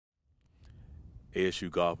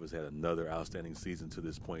ASU golf has had another outstanding season to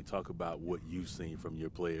this point. Talk about what you've seen from your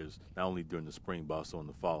players, not only during the spring, but also in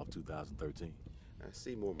the fall of 2013. I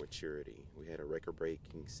see more maturity. We had a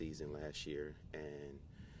record-breaking season last year, and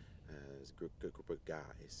it's a good group of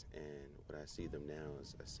guys. And what I see them now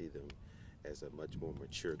is I see them as a much more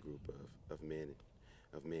mature group of men.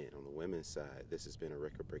 On the women's side, this has been a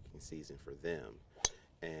record-breaking season for them,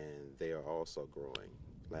 and they are also growing.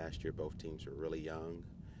 Last year, both teams were really young,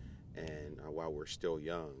 and while we're still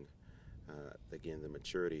young, again, the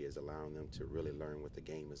maturity is allowing them to really learn what the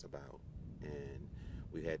game is about. And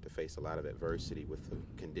we had to face a lot of adversity with the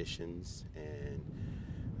conditions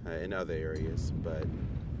and in other areas, but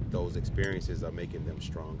those experiences are making them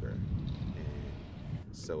stronger.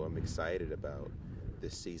 And so I'm excited about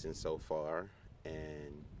this season so far,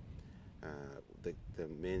 and the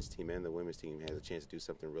men's team and the women's team has a chance to do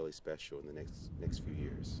something really special in the next few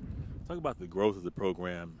years. Talk about the growth of the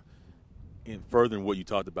program and furthering what you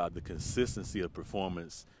talked about, the consistency of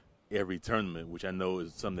performance every tournament, which I know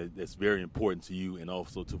is something that's very important to you, and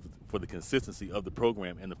also for the consistency of the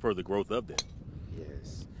program and the further growth of that.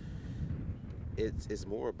 Yes. It's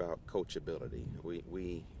more about coachability.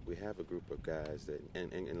 We have a group of guys that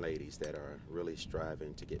and ladies that are really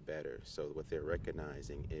striving to get better. So what they're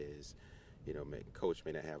recognizing is, coach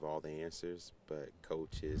may not have all the answers, but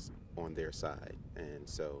coach is on their side. And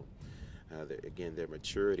so, again, their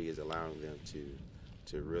maturity is allowing them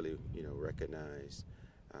to really, recognize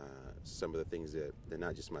some of the things that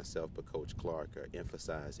not just myself but Coach Clark are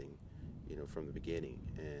emphasizing, from the beginning,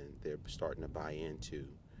 and they're starting to buy into,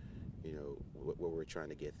 what we're trying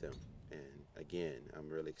to get them. And again, I'm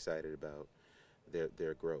really excited about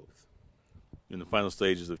their growth. In the final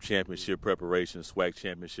stages of championship preparation, SWAC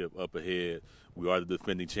Championship up ahead. We are the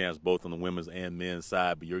defending champs both on the women's and men's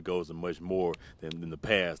side, but your goals are much more than in the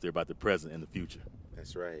past. They're about the present and the future.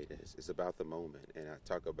 That's right. It's about the moment, and I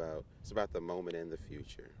talk about it's about the moment and the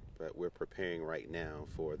future. But we're preparing right now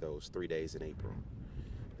for those 3 days in April,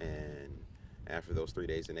 and after those 3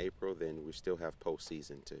 days in April, then we still have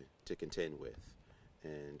postseason to contend with,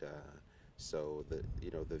 and so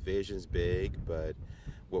the vision's big, but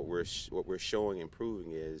what we're showing and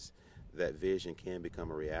proving is that vision can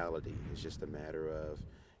become a reality. It's just a matter of,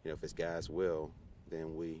 if it's God's will,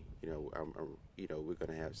 then we're going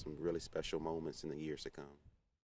to have some really special moments in the years to come.